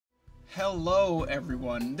Hello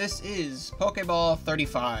everyone, this is Pokeball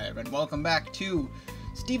 35, and welcome back to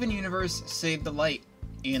Steven Universe Save the Light.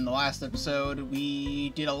 In the last episode, we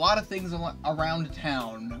did a lot of things around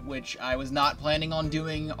town, which I was not planning on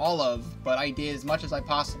doing all of, but I did as much as I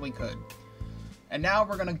possibly could. And now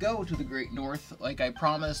we're gonna go to the Great North, like I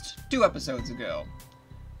promised 2 episodes ago.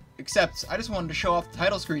 Except, I just wanted to show off the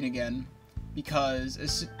title screen again,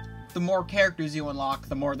 because the more characters you unlock,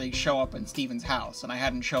 the more they show up in Steven's house, and I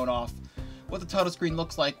hadn't shown off what the title screen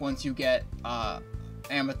looks like once you get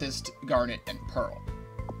Amethyst, Garnet, and Pearl.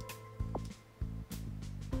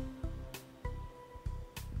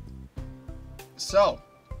 So,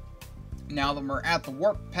 now that we're at the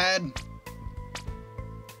warp pad,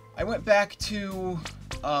 I went back to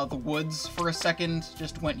the woods for a second,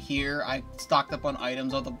 just went here. I stocked up on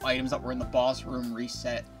items, all the items that were in the boss room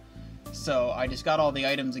reset. So I just got all the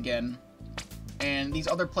items again, and these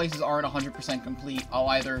other places aren't 100% complete. I'll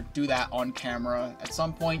either do that on camera at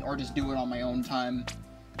some point, or just do it on my own time.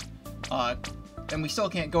 And we still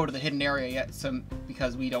can't go to the hidden area yet,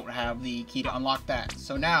 because we don't have the key to unlock that.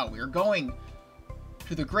 So now, we're going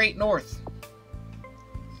to the Great North.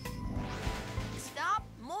 Stop,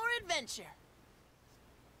 more adventure.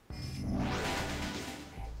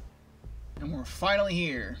 And we're finally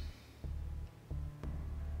here.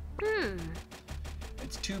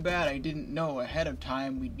 It's too bad I didn't know ahead of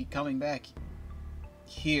time we'd be coming back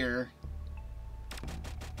here.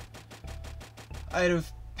 I'd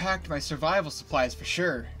have packed my survival supplies for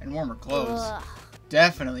sure, and warmer clothes. Ugh.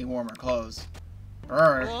 Definitely warmer clothes.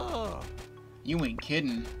 Brr. Ugh. You ain't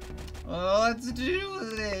kidding. Well, let's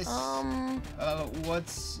do this.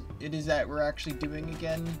 What's it is that we're actually doing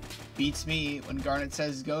again? Beats me. When Garnet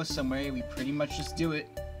says go somewhere, we pretty much just do it.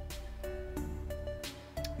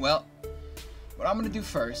 Well, what I'm going to do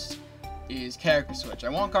first is character switch. I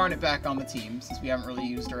want Garnet back on the team, since we haven't really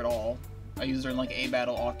used her at all. I used her in like a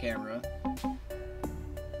battle off camera.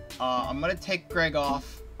 I'm going to take Greg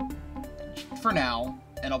off for now,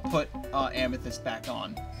 and I'll put Amethyst back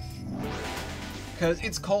on. Because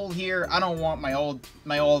it's cold here, I don't want my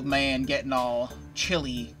old man getting all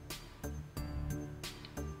chilly.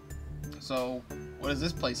 So, what does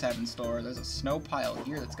this place have in store? There's a snow pile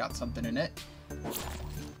here that's got something in it.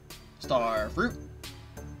 Star fruit.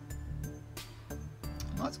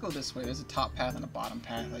 Let's go this way. There's a top path and a bottom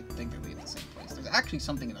path. I think they lead to the same place. There's actually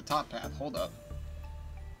something in the top path. Hold up.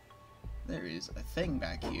 There is a thing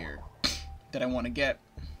back here that I want to get.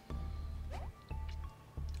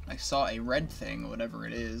 I saw a red thing, whatever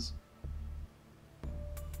it is.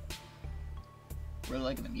 Really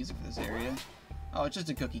liking the music for this area. Oh, it's just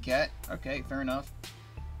a cookie cat. Okay, fair enough.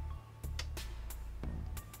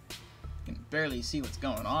 Can barely see what's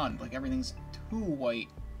going on. Like, everything's too white.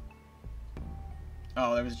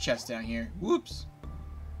 Oh, there was a chest down here. Whoops.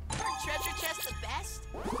 Aren't treasure chests the best?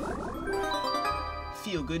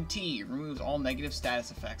 Feel good tea. Removes all negative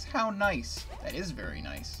status effects. How nice. That is very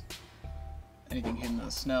nice. Anything hidden in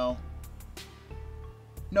the snow?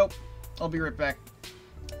 Nope. I'll be right back.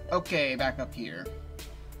 Okay, back up here.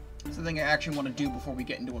 Something I actually want to do before we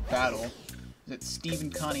get into a battle is that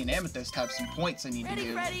Steven, Connie, and Amethyst have some points I need to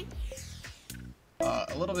do. Ready.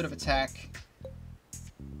 A little bit of attack.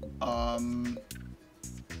 A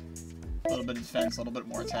little bit of defense, a little bit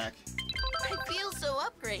more attack. I feel so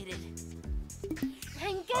upgraded.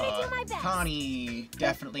 I'm gonna do my best. Connie,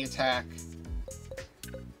 definitely attack.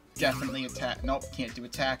 Definitely attack. Nope, can't do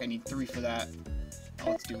attack. I need 3 for that.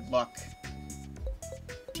 Oh, let's do luck.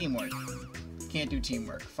 Teamwork. Can't do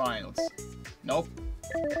teamwork. Fine, let's... Nope.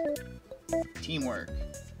 Teamwork.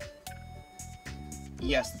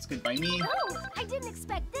 Yes, that's good by me. Oh, I didn't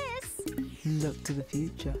expect this. Look to the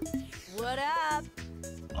future. What up?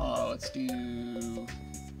 Let's do...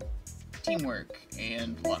 teamwork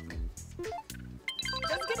and luck.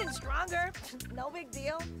 Just getting stronger. No big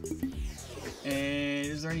deal. And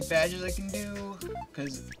is there any badges I can do?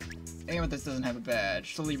 Because Amethyst doesn't have a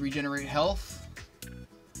badge. Slowly regenerate health.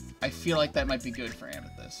 I feel like that might be good for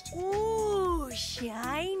Amethyst. Ooh,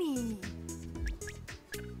 shiny.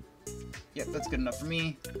 Yep, that's good enough for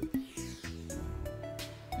me.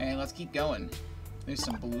 And let's keep going. There's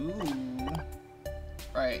some blue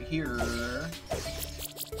right here.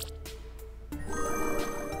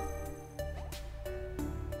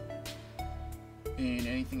 And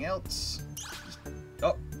anything else?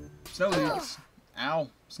 Oh, snow dudes. Ow,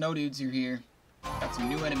 snow dudes, you're here. Got some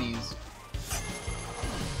new enemies.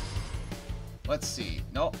 Let's see.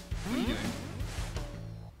 Nope. What are you doing?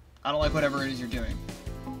 I don't like whatever it is you're doing.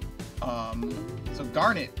 So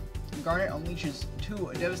Garnet. Garnet unleashes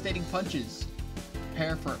 2 devastating punches.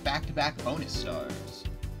 Prepare for back-to-back bonus stars.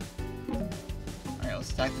 Alright,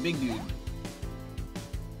 let's attack the big dude.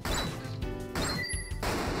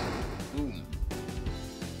 Boom.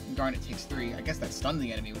 Garnet takes 3. I guess that stunned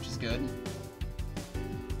the enemy, which is good.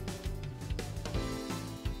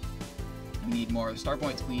 I need more star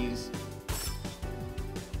points, please.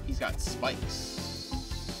 He's got spikes.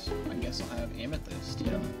 I guess I'll have amethyst,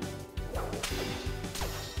 yeah.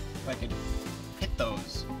 If I could hit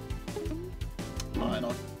those. And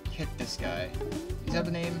I'll hit this guy. Does he have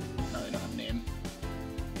a name? No, they don't have a name.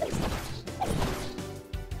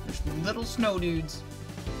 There's little snow dudes.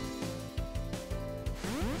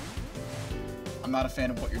 I'm not a fan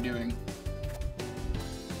of what you're doing.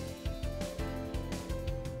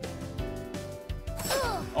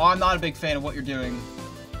 Oh, I'm not a big fan of what you're doing.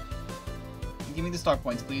 Give me the star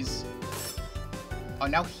points, please. Oh,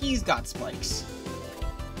 now he's got spikes.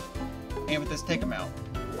 Amethyst, take him out.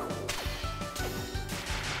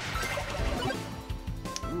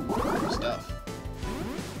 Ooh, good stuff.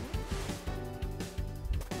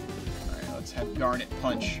 Alright, let's have Garnet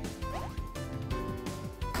punch.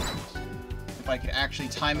 If I could actually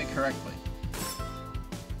time it correctly.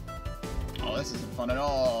 Oh, this isn't fun at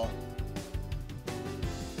all.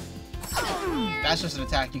 That's just an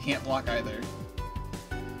attack you can't block either.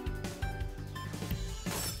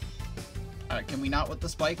 Alright, can we not with the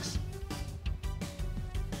spikes?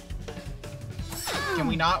 Can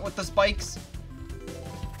we not with the spikes?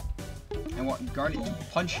 I want Garnet to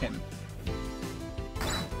punch him.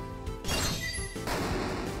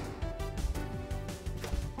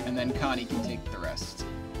 And then Connie can take the rest.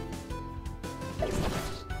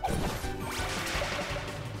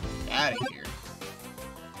 Get out of here.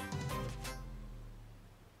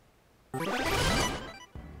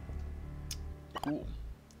 Cool.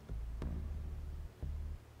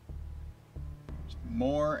 There's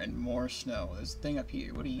more and more snow. There's a thing up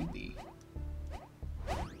here. What do you be?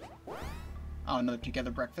 Oh, another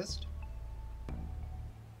together breakfast.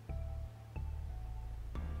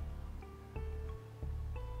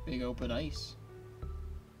 Big open ice.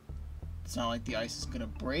 It's not like the ice is gonna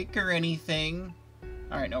break or anything.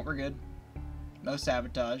 Alright, no, we're good. No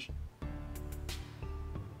sabotage.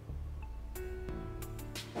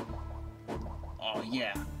 Oh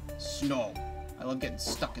yeah, snow. I love getting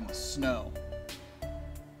stuck in the snow.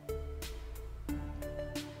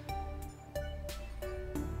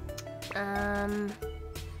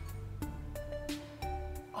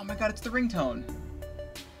 Oh my god, it's the ringtone.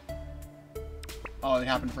 Oh, it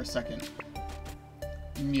happened for a second.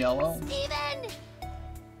 Yellow. Steven!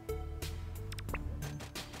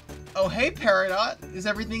 Oh, hey, Peridot. Is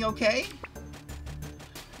everything okay?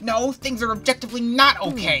 No, things are objectively not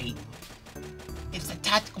okay. It's a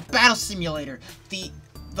tactical battle simulator. The,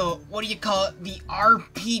 what do you call it? The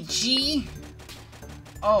RPG?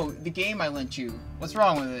 Oh, the game I lent you. What's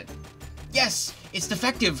wrong with it? Yes, it's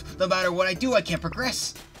defective. No matter what I do, I can't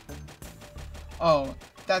progress. Oh,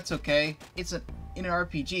 that's okay. In an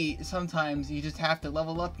RPG, sometimes you just have to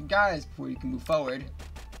level up your guys before you can move forward.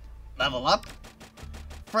 Level up?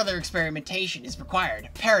 Further experimentation is required.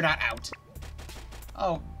 Peridot out.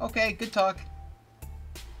 Oh, okay, good talk.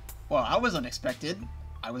 Well, I was unexpected.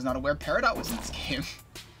 I was not aware Peridot was in this game.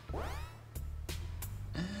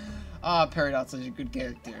 Ah, Peridot's such a good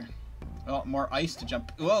character. Oh, more ice to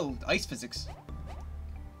jump. Whoa, ice physics.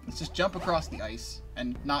 Let's just jump across the ice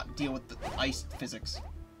and not deal with the ice physics.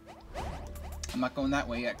 I'm not going that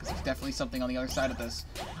way yet, because there's definitely something on the other side of this.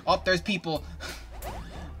 Oh, there's people!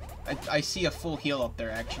 I see a full heal up there,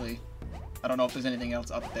 actually. I don't know if there's anything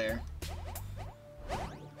else up there.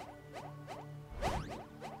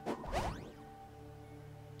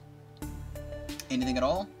 Anything at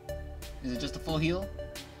all? Is it just a full heal?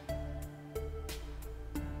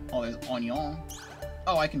 Oh, there's Onion.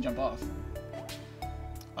 Oh, I can jump off.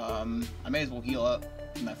 I may as well heal up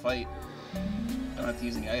in that fight. I don't have to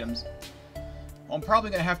use any items. Well, I'm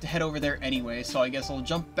probably gonna have to head over there anyway, so I guess I'll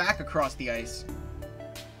jump back across the ice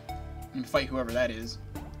and fight whoever that is.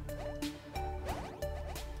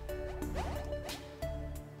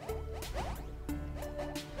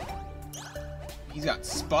 He's got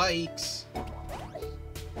spikes.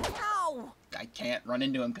 Ow! I can't run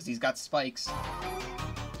into him because he's got spikes.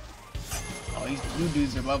 Oh, these blue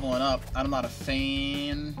dudes are leveling up. I'm not a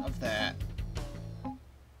fan of that.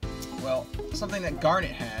 Well, something that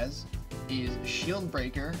Garnet has is Shield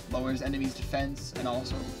Breaker, lowers enemies' defense, and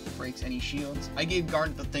also breaks any shields. I gave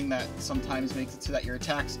Garnet the thing that sometimes makes it so that your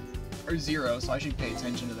attacks are 0, so I should pay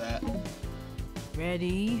attention to that.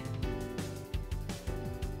 Ready?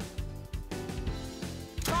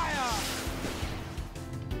 Fire!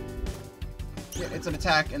 Yeah, it's an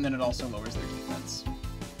attack, and then it also lowers their defense.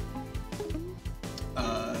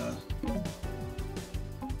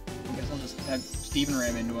 just have Steven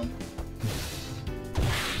ram into him.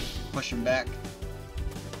 Push him back.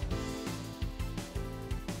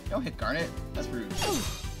 Don't hit Garnet. That's rude.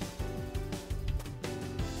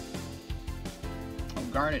 Oh,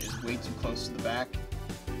 Garnet is way too close to the back.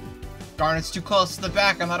 Garnet's too close to the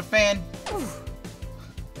back. I'm not a fan.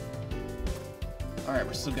 Alright,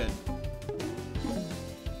 we're still good.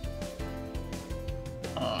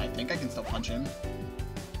 I think I can still punch him.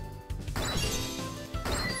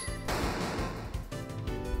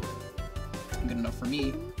 Good enough for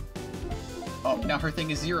me. Oh, now her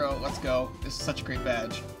thing is 0. Let's go. This is such a great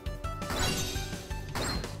badge.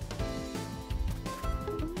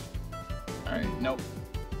 Alright, nope.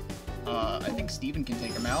 I think Steven can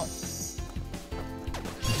take him out.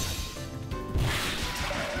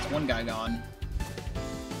 Alright, that's one guy gone.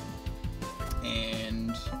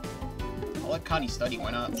 And I'll let Connie study,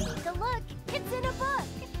 why not? Take a look. It's in a book.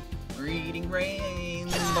 Reading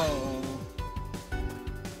Rainbow.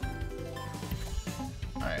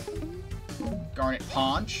 Alright. Garnet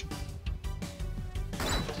Punch.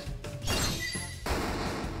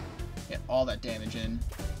 Get all that damage in.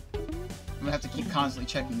 I'm gonna have to keep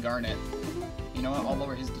constantly checking Garnet. You know what? I'll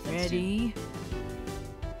lower his defense Ready? too.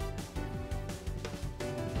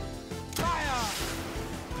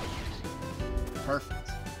 Perfect.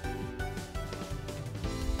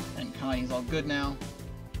 And Connie's all good now.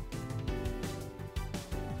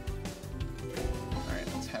 Alright,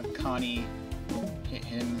 let's have Connie hit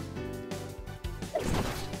him.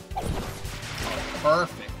 Oh,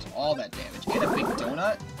 perfect. All that damage. Get a big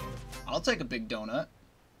donut? I'll take a big donut.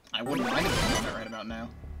 I wouldn't mind a big donut right about now.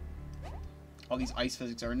 All these ice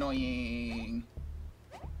physics are annoying.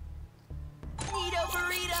 Neato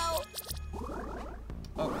burrito.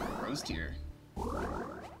 Oh, Rose Tier.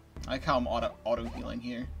 I like how I'm auto healing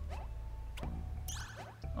here.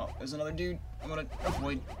 Oh, there's another dude. I'm gonna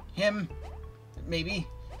avoid him. Maybe.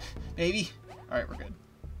 Maybe. Alright, we're good.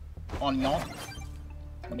 On y'all.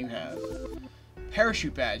 What do you have?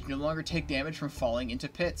 Parachute badge. No longer take damage from falling into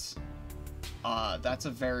pits. That's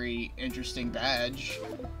a very interesting badge.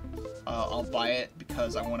 I'll buy it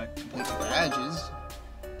because I want to complete the badges.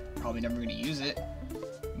 Probably never going to use it.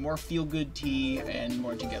 More feel-good tea and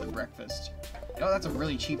more together breakfast. Oh, that's a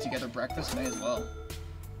really cheap together breakfast. May as well.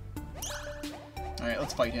 Alright,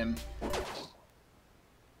 let's fight him.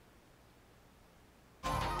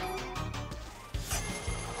 Yeah,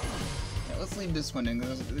 let's leave this one in.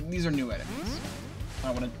 These are new enemies. I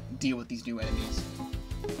don't want to deal with these new enemies.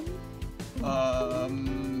 I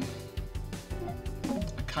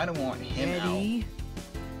kind of want him Ready?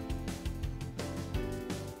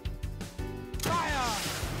 Fire.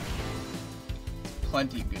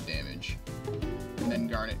 Plenty of good damage. And then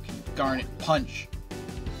Garnet can Garnet Punch.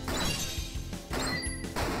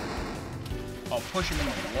 I'll push him in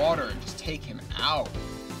the water and just take him out.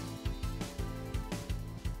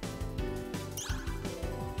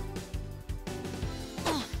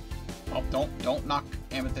 Oh, don't knock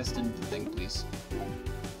Amethyst into the thing, please.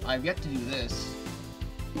 I've yet to do this.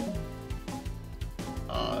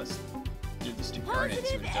 Let's do this to Garnet and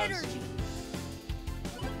see what it does. Energy.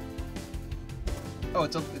 Oh,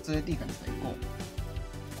 it's a defense thing. Cool.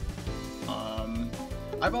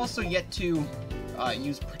 I've also yet to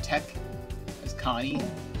use Protect as Connie,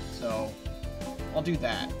 so I'll do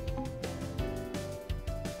that.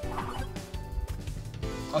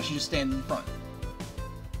 Oh, she just stands in front.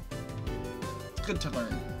 It's good to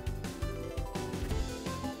learn.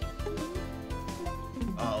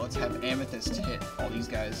 Let's have Amethyst hit all these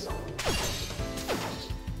guys.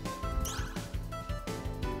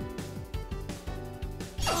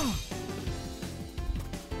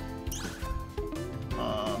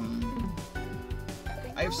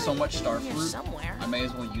 I have so much star Here fruit. somewhere. I may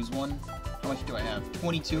as well use one. How much do I have?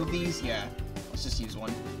 22 of these? Yeah. Let's just use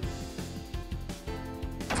one.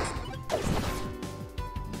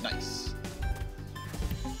 Nice.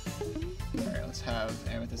 Alright, let's have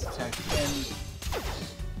Amethyst attack again.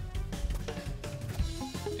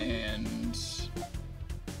 And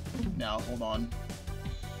now, hold on.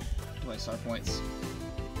 Do I star points?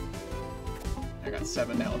 I got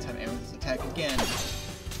 7 now. Let's have Amethyst attack again.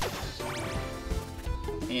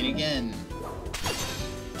 And again.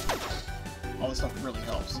 All this stuff really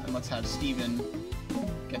helps. And let's have Steven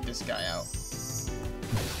get this guy out.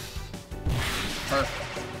 Perfect.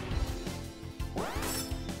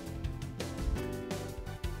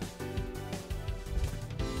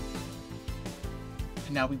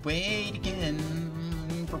 And now we wait again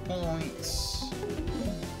for points.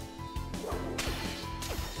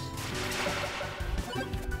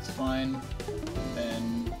 It's fine.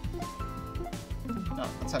 Then... no,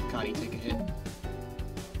 let's have Connie take a hit.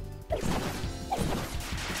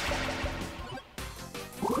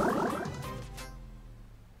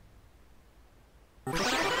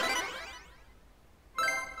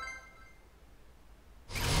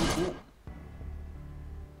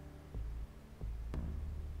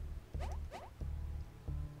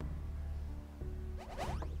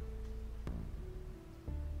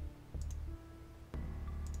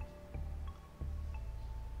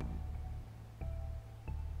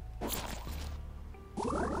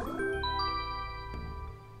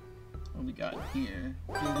 got here?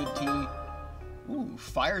 Feel good tea. Ooh,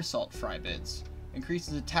 fire salt fry bits.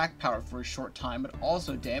 Increases attack power for a short time, but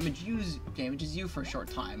also damages you for a short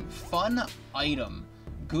time. Fun item.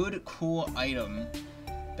 Good, cool item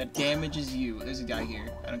that damages you. There's a guy here.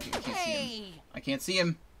 I can't see him. I can't see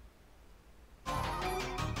him.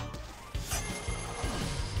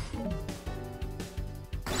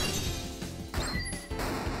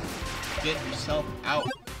 Get yourself out.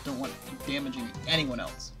 Don't want damaging anyone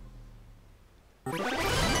else.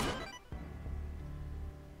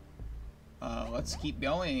 Let's keep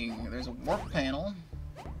going. There's a warp panel,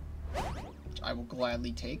 which I will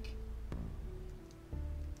gladly take.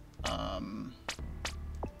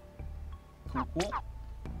 Cool.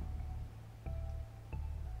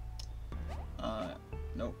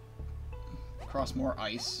 Nope. Cross more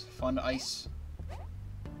ice. Fun ice.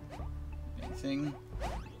 Anything?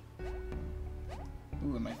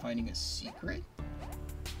 Ooh, am I finding a secret?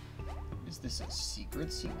 Is this a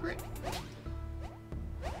secret?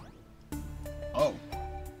 Oh.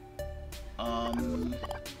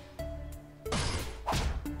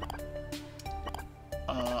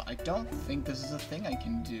 I don't think this is a thing I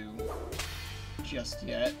can do just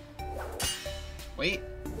yet. Wait.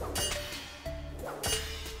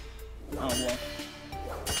 Oh, well.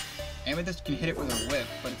 Amethyst can hit it with a whip,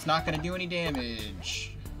 but it's not gonna do any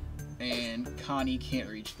damage. And Connie can't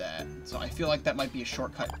reach that. So I feel like that might be a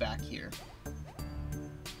shortcut back here.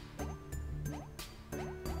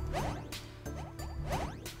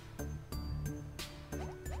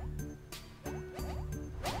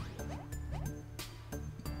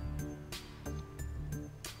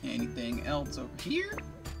 Anything else over here?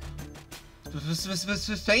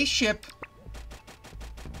 Spaceship!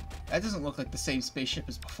 That doesn't look like the same spaceship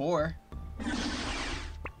as before.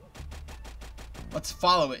 Let's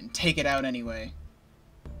follow it and take it out anyway.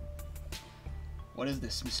 What is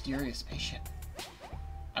this mysterious spaceship?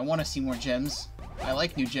 I want to see more gems. I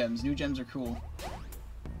like new gems. New gems are cool.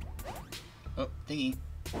 Oh, thingy.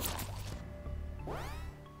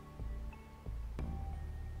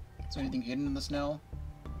 Is there anything hidden in the snow?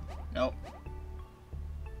 Nope.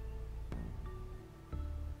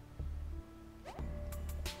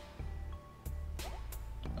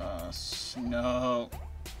 Snow.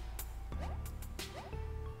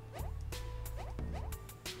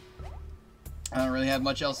 I don't really have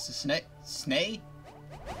much else to snay?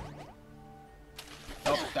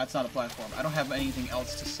 Oh, that's not a platform. I don't have anything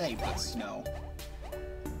else to say but snow.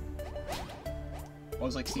 What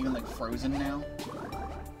was like Steven like frozen now?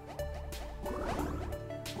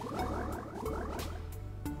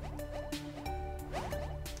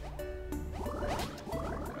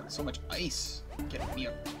 Got so much ice. Get me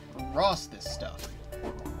across this stuff.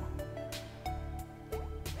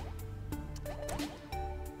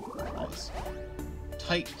 All this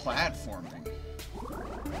tight platforming.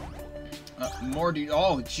 More dude.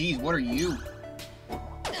 Oh, jeez, what are you?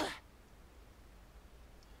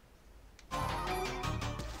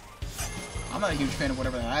 I'm not a huge fan of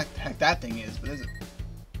whatever the heck that thing is, but is it?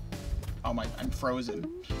 Oh my! I'm frozen.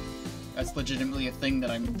 That's legitimately a thing that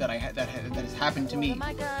has happened to me. What am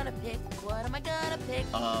I gonna pick? What am I gonna pick?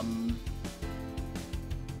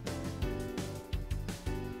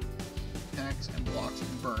 Attacks and blocks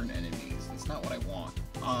burn enemies. That's not what I want.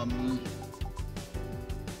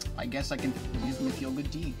 I guess I can use my feel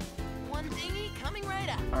good tea. One thingy coming right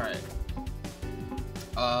up. Alright.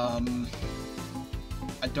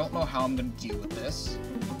 I don't know how I'm gonna deal with this.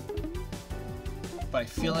 But I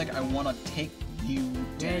feel like I wanna take you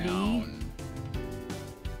down.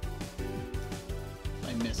 Ready?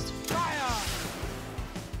 I missed.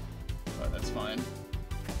 But that's fine.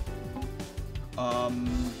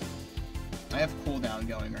 I have cooldown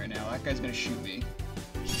going right now. That guy's gonna shoot me.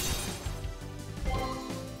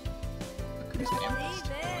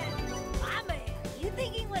 My man, you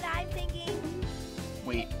thinking what I'm thinking?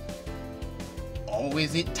 Wait. Oh,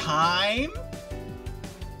 is it time?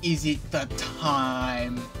 Is it the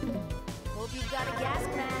time? Hope you've got a gas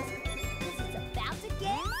mask, because it's about to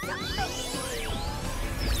get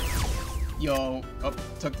smoky. Yo, oh,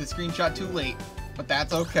 took the screenshot too late, but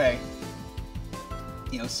that's okay.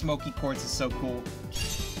 You know, smoky quartz is so cool.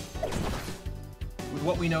 With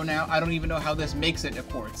what we know now, I don't even know how this makes it a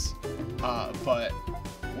quartz. But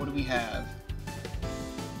what do we have?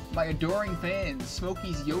 My adoring fans,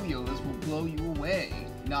 Smokey's yo-yos will blow you away.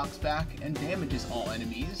 Knocks back and damages all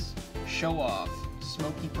enemies. Show off.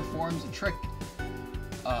 Smokey performs a trick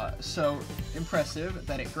so impressive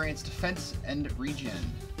that it grants defense and regen.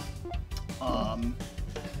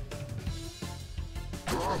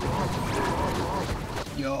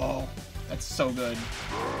 Yo, that That's so good.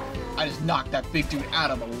 I just knocked that big dude out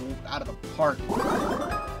of the park.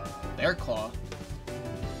 Bear Claw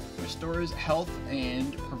restores health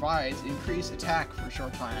and provides increased attack for a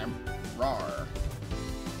short time. Rawr.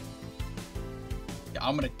 Yeah,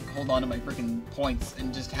 I'm gonna hold on to my freaking points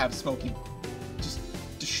and just have Smokey just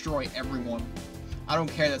destroy everyone. I don't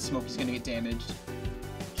care that Smokey's gonna get damaged.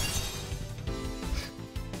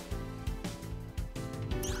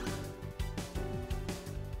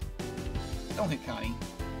 Don't hit Connie.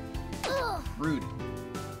 Rude.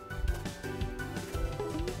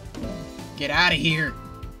 Get out of here!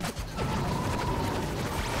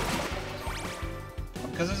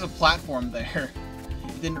 Because there's a platform there,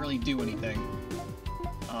 it didn't really do anything.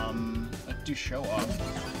 Let's do show off.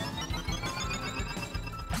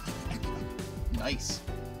 Nice.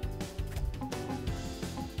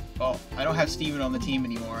 Well, I don't have Steven on the team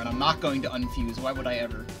anymore, and I'm not going to unfuse. Why would I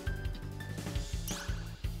ever?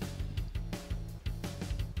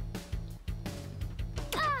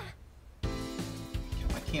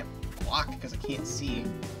 I can't block because I can't see.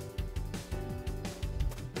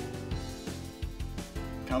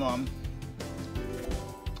 Come on.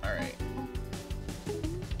 Alright.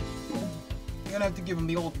 I'm gonna have to give him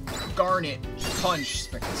the old Garnet punch.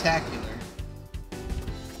 Spectacular.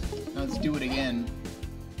 Now let's do it again.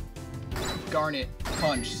 Garnet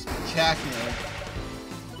punch. Spectacular.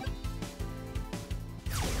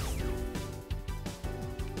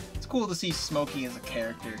 It's cool to see Smokey as a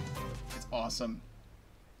character. It's awesome.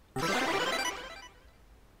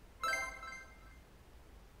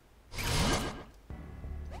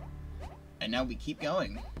 And now we keep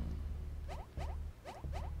going.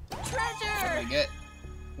 Treasure! I get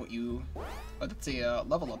what you... Oh, that's a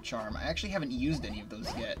level up charm. I actually haven't used any of those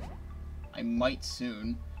yet. I might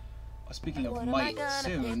soon. Speaking of might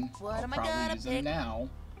soon, I'll probably use them now.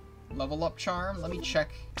 Level up charm. Let me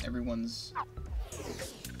check everyone's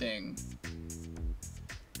thing.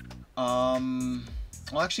 I'll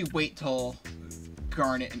actually wait till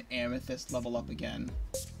Garnet and Amethyst level up again.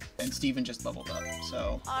 And Steven just leveled up,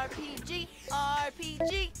 so... RPG,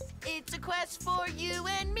 RPG, it's a quest for you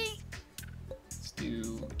and me. Let's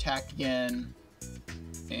do attack again,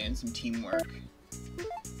 and some teamwork.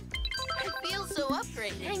 I feel so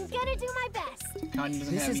upgraded. I'm gonna do my best. Connie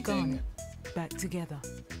doesn't This have is anything. gone. Back together.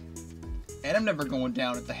 And I'm never going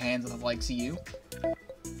down at the hands of the likes of you.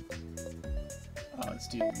 Let's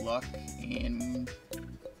do luck, and...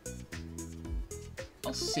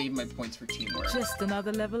 I'll save my points for teamwork. Just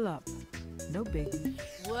another level up. No biggie.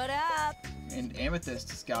 What up? And Amethyst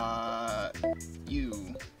has got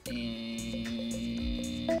you and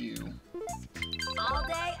you. All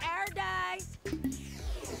day, air day.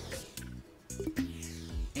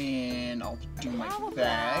 And I'll do my How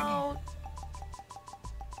bag. about...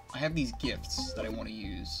 I have these gifts that I want to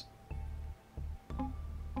use.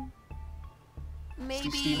 Maybe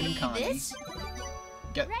Steven and Connie. this?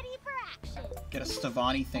 Get Ready for action. a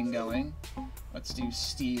Stevani thing going. Let's do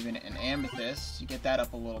Steven and Amethyst. You get that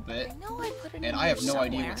up a little bit. I know I put it And in I have here no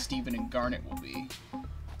idea somewhere. what Steven and Garnet will be.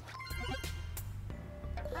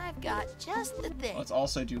 I've got just the thing. Let's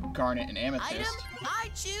also do Garnet and Item, Amethyst. I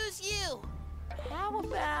choose you. How And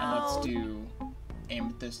about... let's do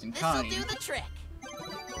Amethyst and This'll Connie. do the trick.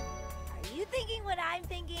 Are you thinking what I'm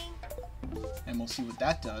thinking? And we'll see what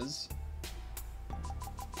that does.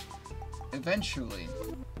 Eventually.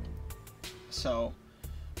 So,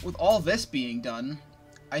 with all this being done,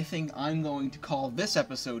 I think I'm going to call this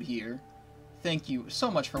episode here. Thank you so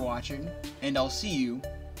much for watching, and I'll see you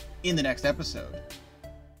in the next episode.